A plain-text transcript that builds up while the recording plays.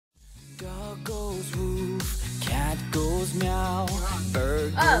Dog goes woof, cat goes meow,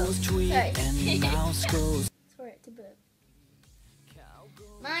 bird goes tweet, and mouse goes. Sorry, it's a bird.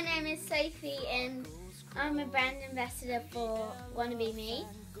 My name is Sophie and I'm a brand ambassador for Wannabe Me,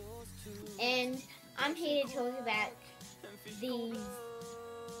 and I'm here to talk about these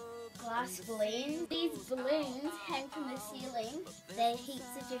glass balloons. These balloons hang from the ceiling. They're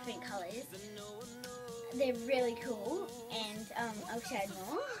heaps of different colours. They're really cool, and I'll show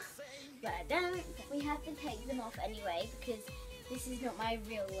more, but I don't. We have to take them off anyway because this is not my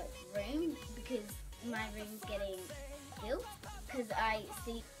real room, because my room's getting built because I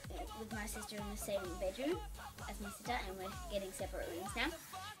sleep with my sister in the same bedroom as my sister, and we're getting separate rooms now.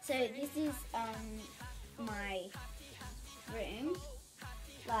 So this is my room,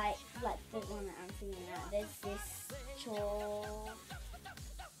 like the one that I'm sitting at. There's this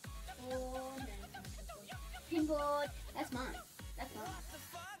pinboard. That's mine. That's mine.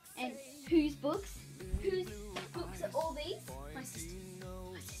 And whose books? Whose books are all these? My sister.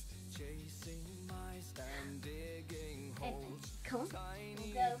 My sister. And come on,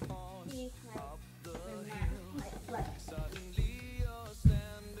 we'll go see my room now. Like.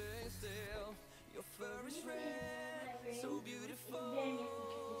 So beautiful.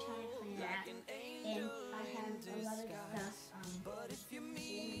 We're trying to clean it out, and I have a lot of stuff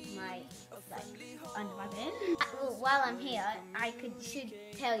in my under my bed. Well, while I'm here, I should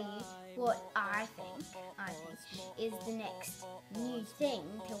tell you what I think is the next new thing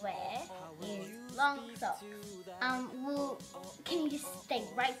to wear is long socks. Well, can you just stay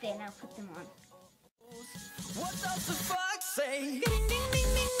right there and I'll put them on. What does the fox say?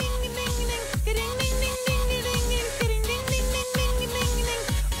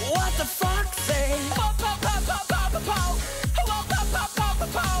 What the fox say?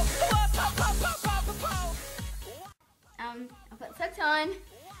 I've got socks on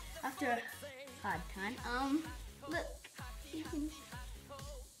after a hard time. Look.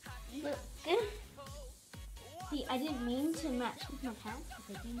 Look. See, I didn't mean to match with my pants, but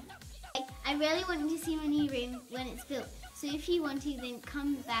they do match. I really want you to see my new room when it's built. So if you want to, then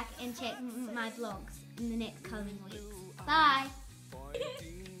come back and check my vlogs in the next coming weeks. Bye.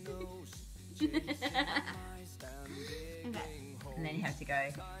 Okay. And then you have to go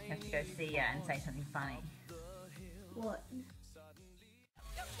see her and say something funny. What?